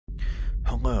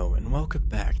Hello, and welcome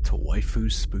back to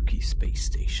Waifu's Spooky Space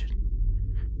Station.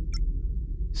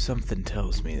 Something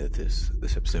tells me that this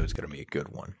episode is going to be a good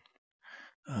one.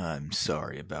 I'm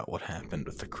sorry about what happened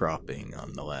with the cropping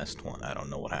on the last one. I don't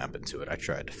know what happened to it. I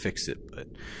tried to fix it, but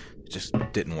it just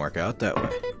didn't work out that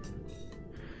way.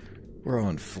 We're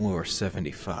on floor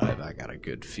 75. I got a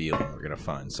good feeling we're going to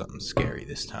find something scary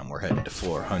this time. We're heading to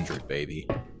floor 100, baby.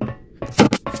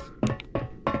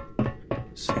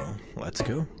 So, let's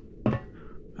go.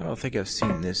 I don't think I've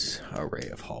seen this array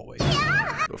of hallways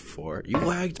before. You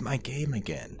lagged my game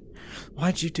again.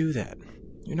 Why'd you do that?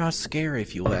 You're not scary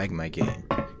if you lag my game,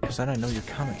 because then I know you're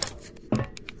coming.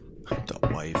 The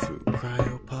Waifu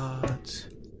cryopods.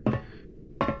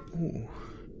 Ooh.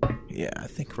 Yeah, I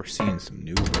think we're seeing some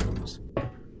new rooms.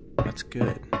 That's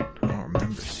good. I don't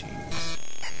remember seeing this.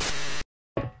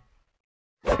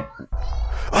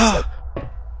 Ah!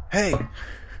 Hey!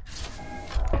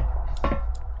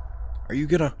 Are you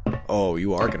gonna... Oh,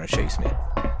 you are gonna chase me.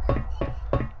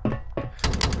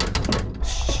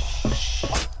 Shh.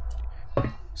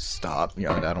 Stop. You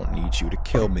know, I don't need you to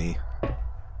kill me.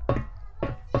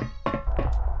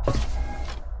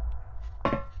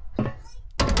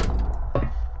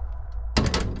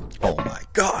 Oh my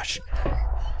gosh!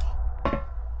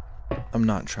 I'm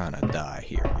not trying to die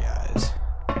here, guys.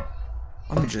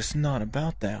 I'm just not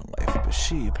about that life, but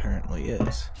she apparently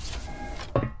is.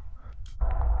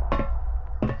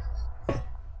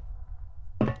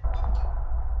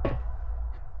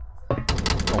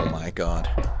 Oh my god.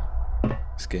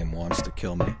 This game wants to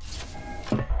kill me.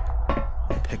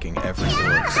 I'm picking every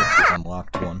door except the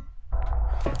unlocked one.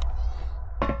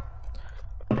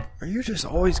 Are you just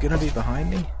always gonna be behind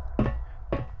me?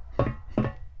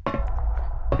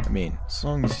 I mean, as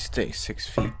long as you stay 6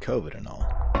 feet, COVID and all,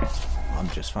 I'm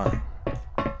just fine.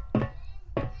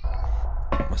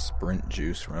 My sprint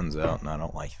juice runs out and I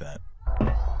don't like that.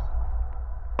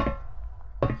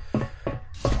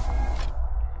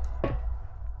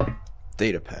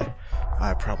 Datapad.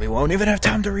 I probably won't even have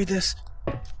time to read this.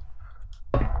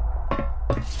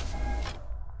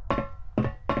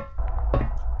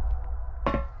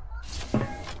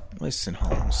 Listen,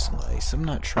 home slice. I'm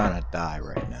not trying to die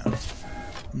right now.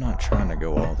 I'm not trying to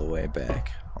go all the way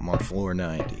back. I'm on floor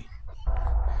 90.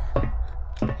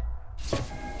 You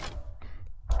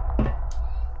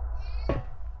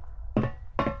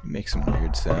make some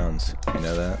weird sounds. You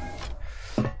know that?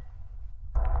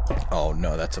 Oh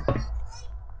no, that's a...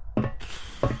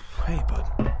 Hey, bud.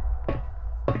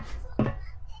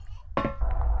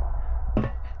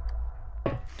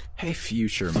 Hey,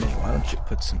 future me, why don't you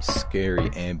put some scary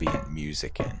ambient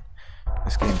music in?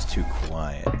 This game's too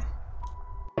quiet.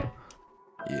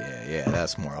 Yeah,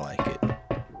 that's more like it.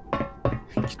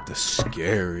 Get the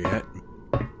scary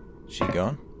She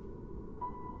gone?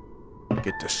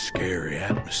 Get the scary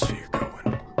atmosphere going.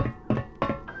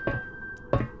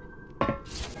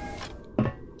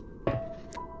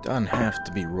 Doesn't have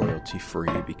to be royalty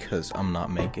free because I'm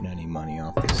not making any money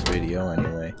off this video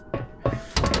anyway.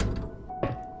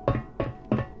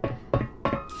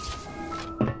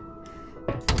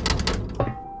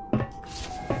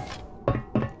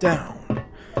 Down.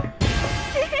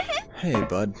 Hey,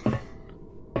 bud.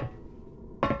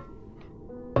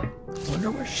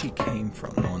 Wonder where she came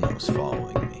from, the one that was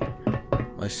following me.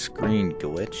 My screen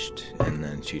glitched and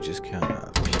then she just kind of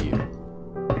appeared.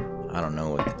 I don't know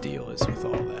what the deal is with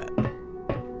all that.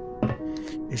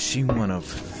 Is she one of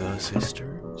the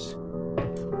sisters?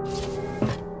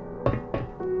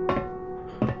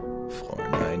 Floor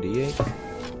 98?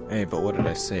 Hey, but what did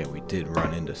I say? We did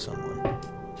run into someone.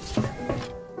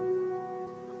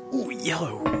 Ooh,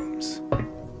 yellow rooms.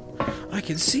 I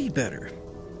can see better.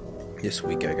 This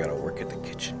week I gotta work at the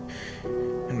kitchen.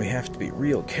 And we have to be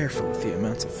real careful with the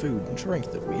amounts of food and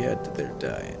drink that we add to their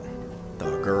diet.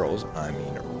 The girls, I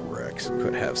mean Rex,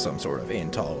 could have some sort of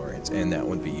intolerance, and that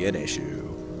would be an issue.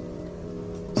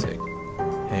 Say,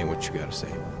 hey, what you gotta say?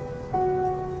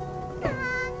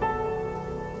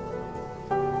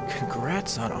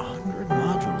 Congrats on 100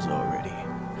 modules already.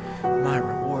 My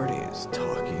reward is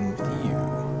talking with you.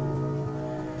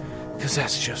 'Cause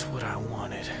that's just what I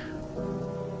wanted.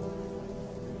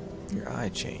 Your eye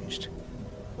changed.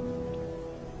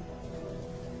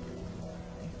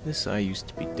 This eye used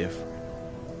to be different.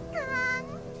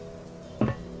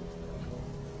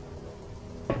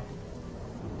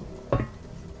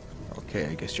 Okay,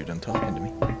 I guess you're done talking to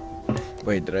me.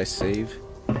 Wait, did I save?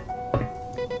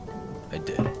 I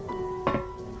did.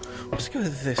 Let's go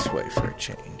this way for a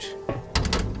change.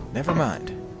 Never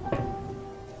mind.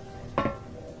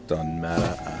 Doesn't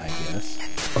matter, I guess.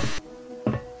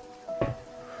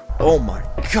 Oh my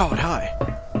god, hi!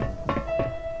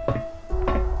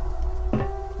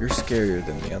 You're scarier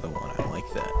than the other one. I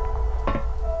like that.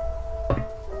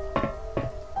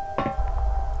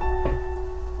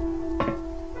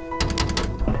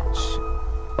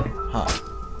 Huh.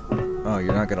 Oh,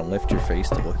 you're not gonna lift your face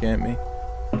to look at me?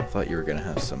 I thought you were gonna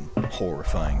have some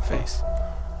horrifying face.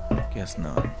 Guess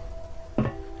not.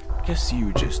 Guess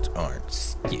you just aren't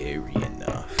scary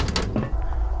enough.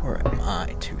 Or am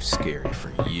I too scary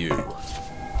for you?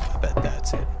 I bet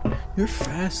that's it. You're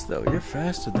fast, though. You're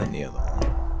faster than the other one.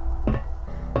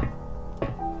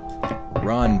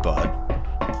 Run, bud.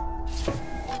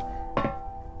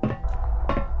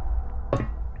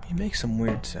 He makes some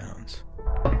weird sounds.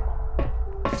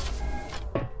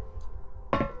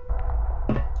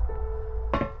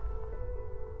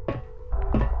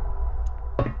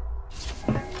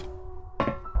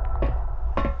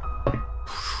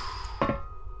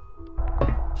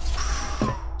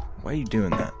 Why are you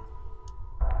doing that?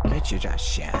 Can't you just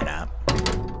shut up?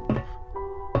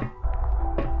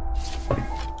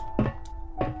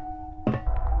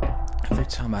 Every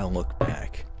time I look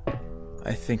back,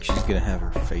 I think she's gonna have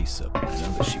her face up. I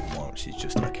know that she won't, she's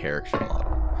just a character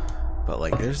model. But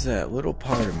like, there's that little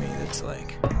part of me that's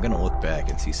like, I'm gonna look back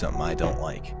and see something I don't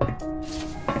like.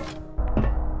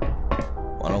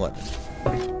 111.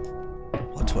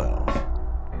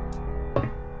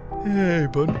 112. Hey,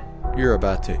 bud. You're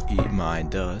about to eat my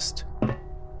dust.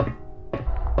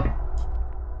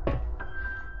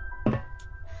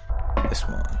 This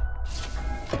one.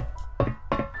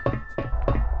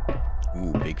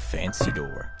 Ooh, big fancy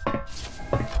door.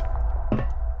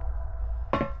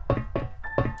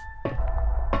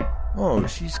 Oh,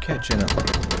 she's catching up.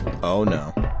 Oh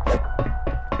no.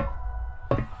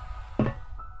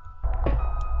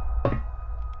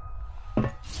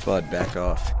 Bud, back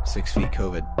off. 6 feet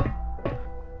COVID.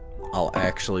 I'll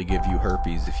actually give you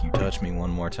herpes if you touch me one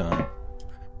more time.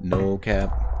 No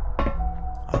cap.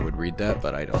 I would read that,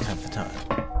 but I don't have the time.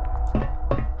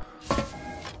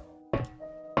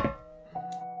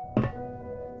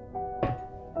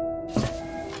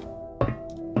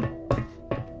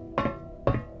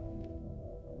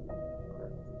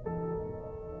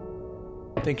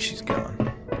 I think she's gone.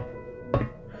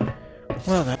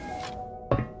 Well, that...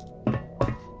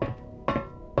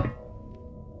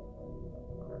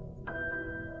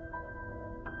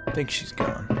 I think she's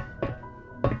gone.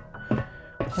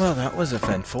 Well, that was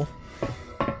eventful.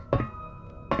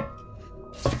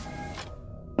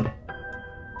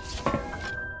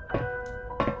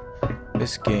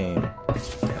 This game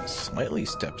has slightly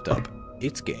stepped up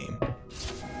its game.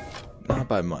 Not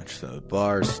by much, though. The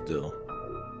bar's still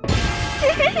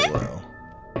low.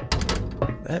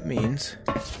 That means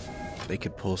they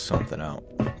could pull something out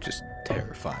just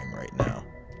terrifying right now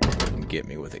and get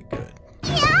me with it good.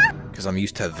 Because I'm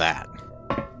used to that.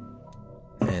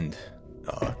 And,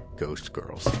 ghost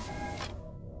girls.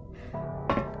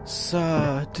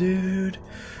 So, dude.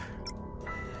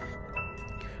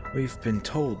 We've been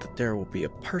told that there will be a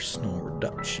personal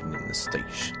reduction in the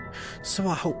station. So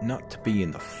I hope not to be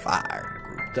in the fire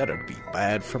group. That'd be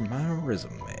bad for my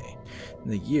resume.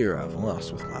 And the year I've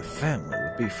lost with my family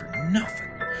would be for nothing.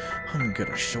 I'm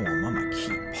gonna show him I'm a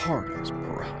key part of this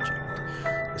project.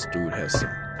 This dude has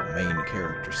some main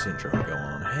character syndrome going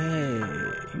on. Hey,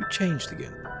 you changed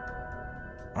again.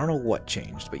 I don't know what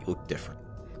changed, but you look different.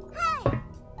 Hey.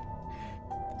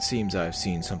 Seems I've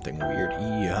seen something weird.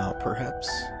 Yeah, perhaps.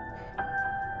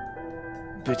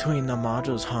 Between the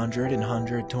modules 100 and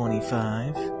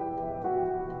 125,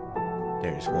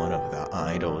 there's one of the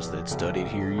idols that studied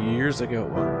here years ago.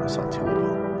 Well, I saw two of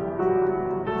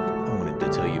them. I wanted to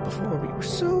tell you before, we were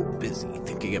so busy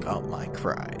thinking about my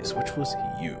cries, which was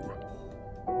you.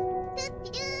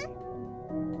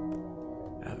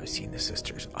 Have I seen the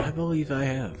sisters? I believe I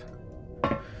have.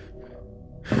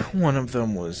 One of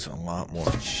them was a lot more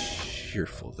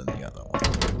cheerful than the other one.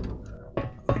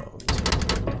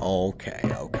 Okay.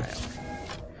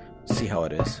 See how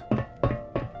it is.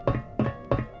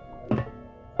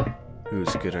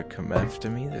 Who's gonna come after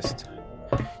me this time?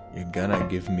 You gonna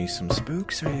give me some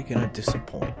spooks, or you gonna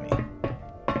disappoint me?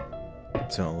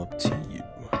 It's all up to you.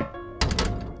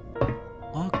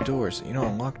 Locked doors. You know,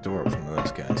 a locked door with one of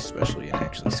those guys, especially an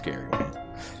actually scary one.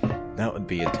 That would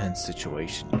be a tense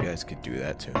situation. You guys could do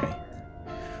that to me.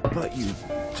 But you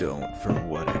don't, for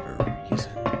whatever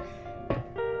reason.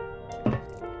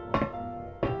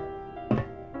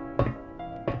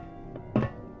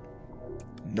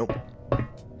 Nope.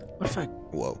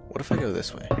 What if I go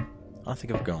this way? I don't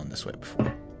think I've gone this way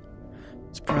before.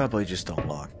 It's probably just a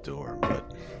locked door,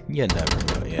 but you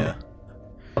never know, yeah.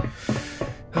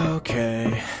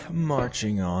 Okay,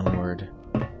 marching onward.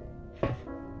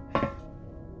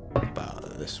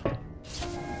 This one.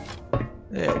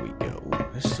 There we go.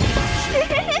 This is a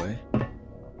shit hallway.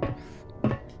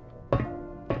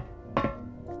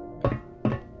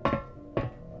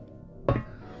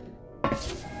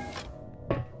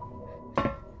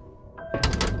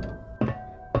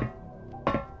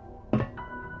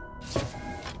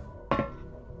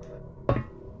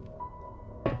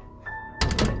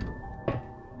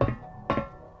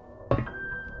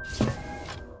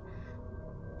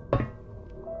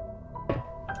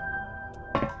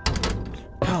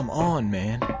 Come on,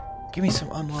 man. Give me some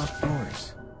unlocked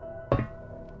doors.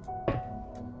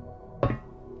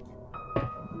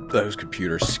 Those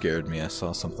computers scared me. I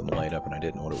saw something light up and I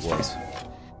didn't know what it was.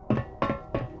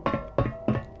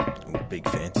 Ooh, big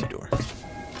fancy door.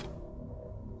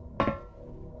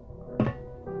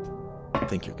 I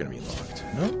think you're gonna be locked.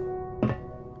 No?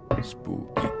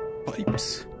 Spooky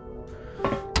pipes.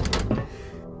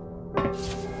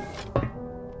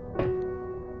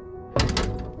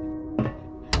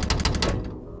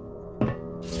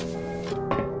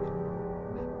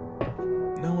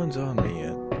 No one's on me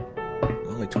yet. I'm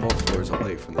only 12 floors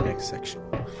away from the next section.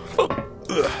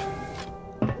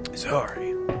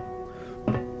 Sorry.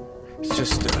 It's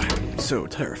just, I'm so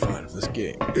terrified of this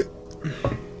game.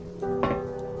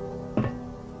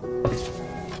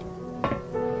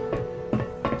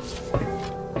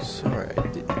 Sorry I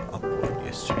didn't upload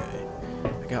yesterday.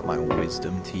 I got my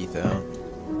wisdom teeth out,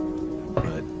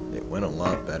 but it went a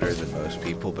lot better than most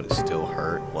people, but it still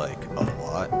hurt, like, a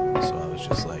lot. So I was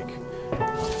just like, I'm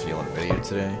not feeling a video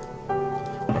today,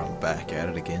 but I'm back at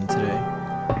it again today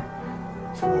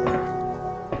for,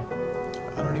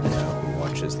 I don't even know who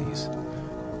watches these.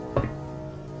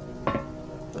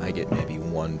 I get maybe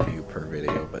 1 view per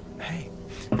video, but hey,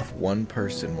 if one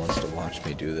person wants to watch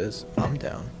me do this, I'm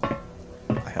down.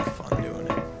 I have fun doing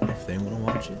it. If they want to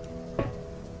watch it,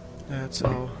 that's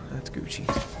all. That's Gucci.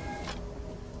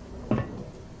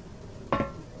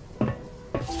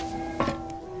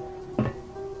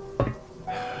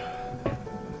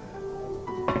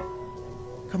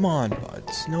 Come on,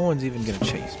 buds. No one's even gonna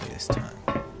chase me this time.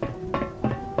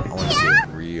 I want to see a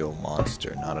real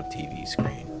monster, not a TV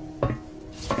screen.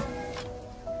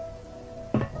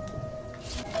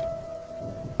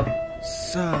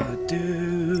 So,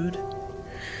 dude.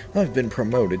 I've been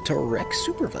promoted to rec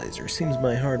supervisor. Seems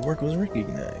my hard work was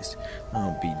recognized.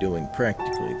 I'll be doing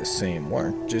practically the same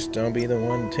work, just I'll be the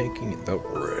one taking the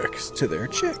recs to their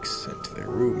checks and to their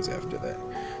rooms after that.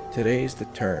 Today's the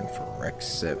turn for Rec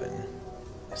 7.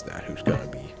 Is that who's gonna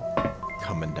be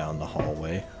coming down the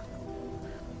hallway?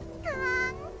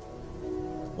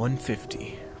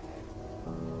 150.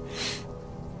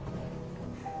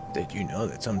 Did you know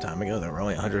that some time ago there were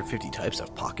only 150 types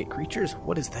of pocket creatures?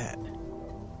 What is that?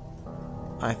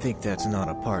 I think that's not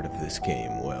a part of this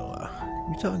game. Well,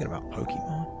 you talking about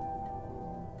Pokemon?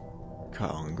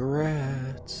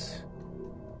 Congrats.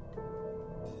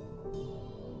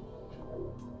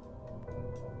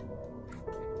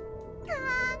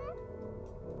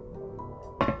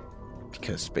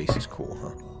 Because space is cool,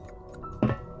 huh?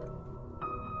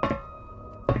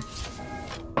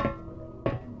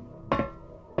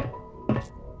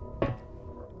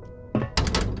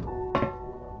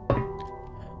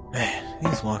 Man,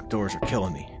 these locked doors are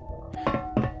killing me.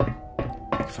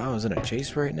 If I was in a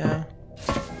chase right now,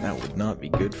 that would not be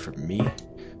good for me.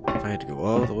 If I had to go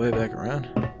all the way back around.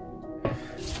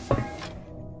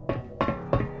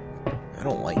 I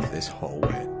don't like this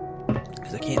hallway,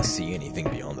 because I can't see anything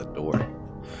beyond the door.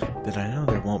 But I know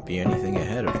there won't be anything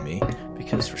ahead of me,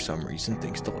 because for some reason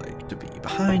things like to be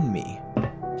behind me.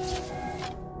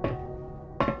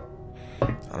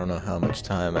 I don't know how much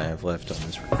time I have left on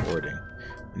this recording.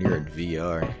 When you're in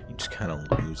VR, you just kind of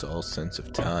lose all sense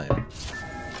of time.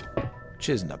 Which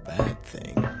isn't a bad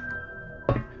thing.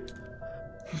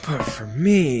 But for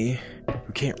me,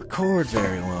 who can't record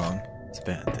very long, it's a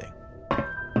bad thing.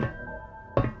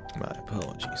 My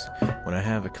apologies. When I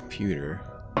have a computer,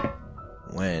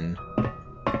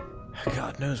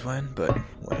 God knows when, but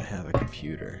when I have a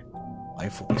computer,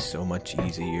 life will be so much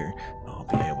easier. I'll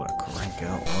be able to crank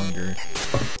out longer.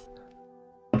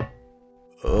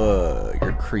 Ugh,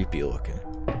 you're creepy looking.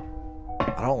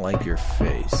 I don't like your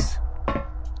face.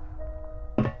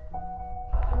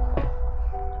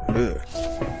 Ugh.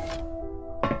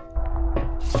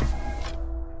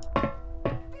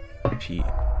 Pete.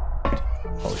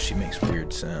 Oh, she makes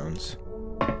weird sounds.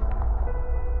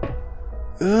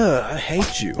 Ugh, I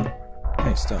hate you.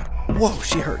 Hey, stop. Whoa,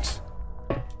 she hurts.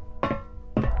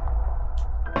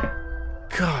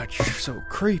 God, you're so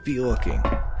creepy looking.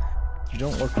 You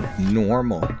don't look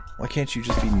normal. Why can't you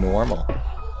just be normal?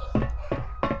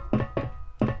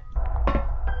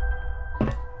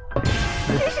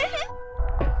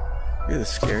 You're the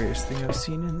scariest thing I've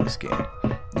seen in this game.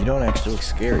 You don't actually look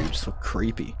scary, you just look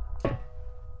creepy.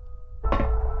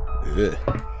 Ugh.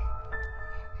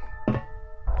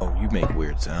 Oh, you make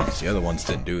weird sounds. The other ones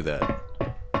didn't do that.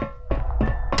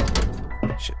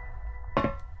 Shit.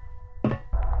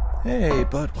 Hey,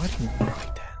 bud, why do you look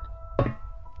like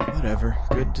that? Whatever.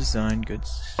 Good design, good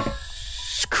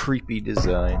creepy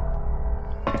design.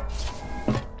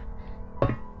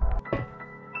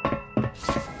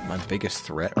 My biggest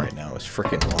threat right now is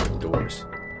frickin' locked doors.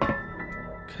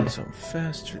 Because I'm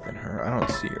faster than her. I don't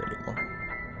see her anymore.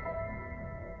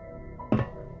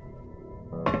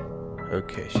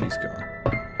 Okay, she's gone.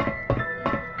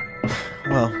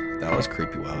 Well, that was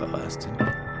creepy while it lasted.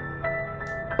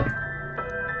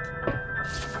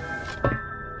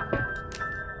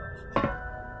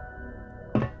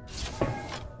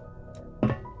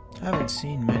 I haven't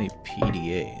seen many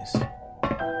PDAs.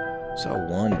 Saw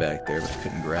one back there, but I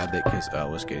couldn't grab it because I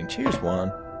was getting cheers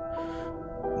one.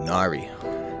 Nari.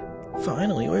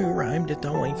 Finally, we arrived at the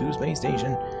Waifu space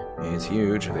station. It's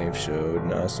huge. They've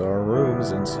showed us our rooms,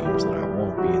 and seems that I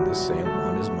won't be in the same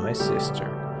one as my sister.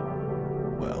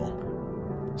 Well,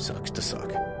 sucks to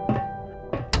suck.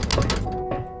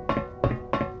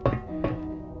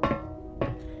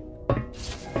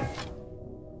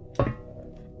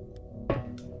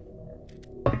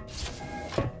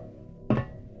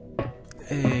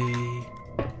 Hey,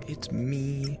 it's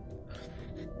me.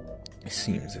 It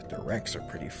seems that the Rex are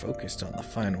pretty focused on the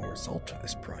final result of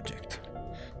this project.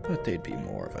 But they'd be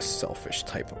more of a selfish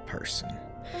type of person.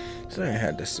 So I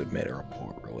had to submit a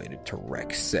report related to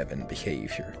Rex 7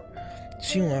 behavior.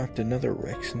 She locked another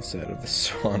Rex inside of the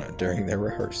sauna during their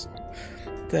rehearsal.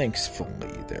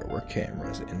 Thankfully, there were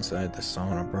cameras inside the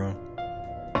sauna, bro.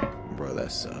 Bro,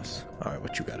 that's sus. Alright,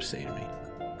 what you gotta say to me?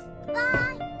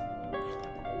 Bye!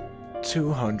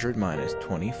 200 minus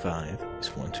 25 is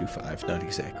 125, not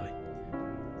exactly.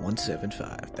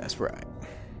 175, that's right.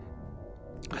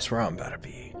 That's where I'm about to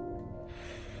be.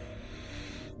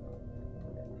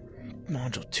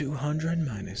 Module 200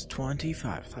 minus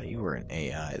 25. I thought you were an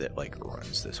AI that, like,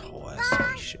 runs this whole ass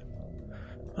spaceship.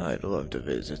 I'd love to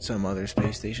visit some other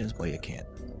space stations, but you can't.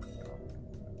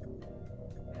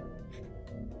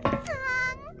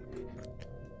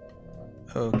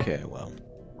 Okay, well,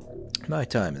 my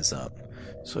time is up.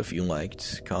 So if you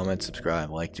liked, comment,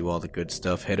 subscribe, like, do all the good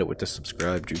stuff, hit it with the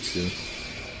subscribe jutsu.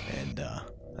 And,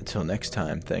 until next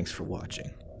time, thanks for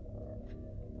watching.